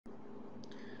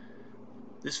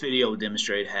This video will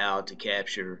demonstrate how to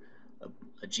capture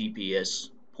a GPS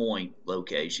point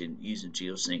location using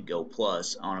GeoSync GO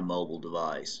Plus on a mobile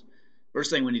device. First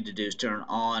thing we need to do is turn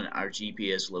on our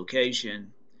GPS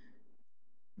location.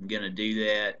 I'm going to do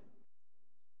that.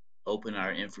 Open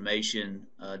our information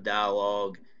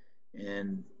dialog,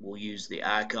 and we'll use the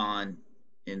icon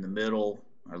in the middle,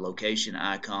 our location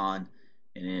icon,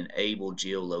 and enable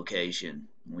geolocation.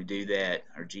 When we do that,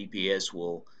 our GPS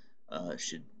will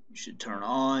should turn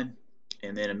on,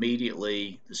 and then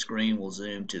immediately the screen will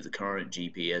zoom to the current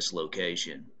GPS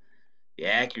location. The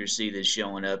accuracy that's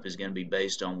showing up is going to be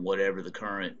based on whatever the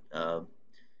current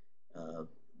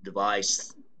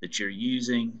device that you're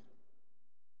using.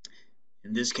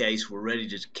 In this case, we're ready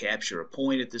to capture a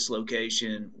point at this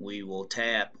location. We will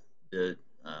tap the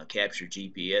capture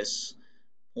GPS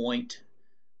point,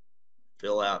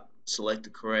 select the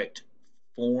correct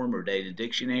form or data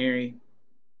dictionary,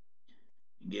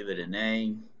 and give it a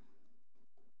name.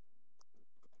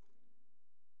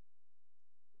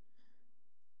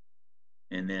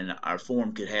 And then our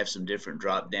form could have some different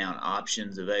drop-down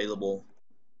options available.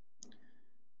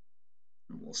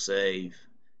 And we'll save.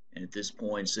 And at this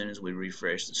point, as soon as we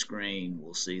refresh the screen,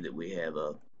 we'll see that we have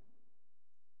a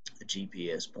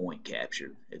GPS point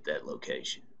captured at that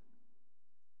location.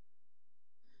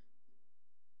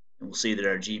 And we'll see that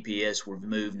our GPS, we've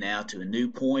moved now to a new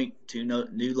point, to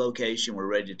new location. We're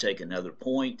ready to take another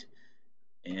point.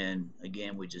 And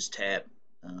again, we just tap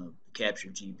capture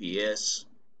GPS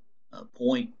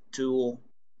point tool,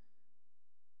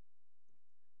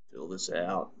 fill this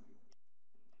out.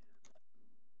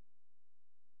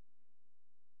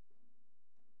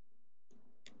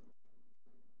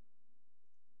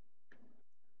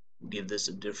 Give this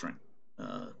a different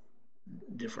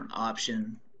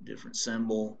option, different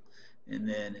symbol, and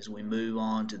then as we move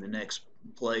on to the next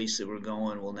place that we're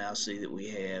going, we'll now see that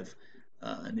we have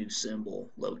a new symbol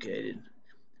located.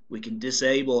 We can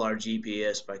disable our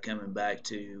GPS by coming back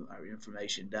to our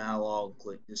information dialog,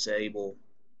 click disable,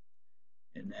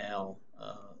 and now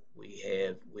we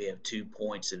have 2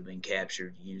 points that have been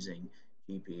captured using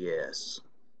GPS.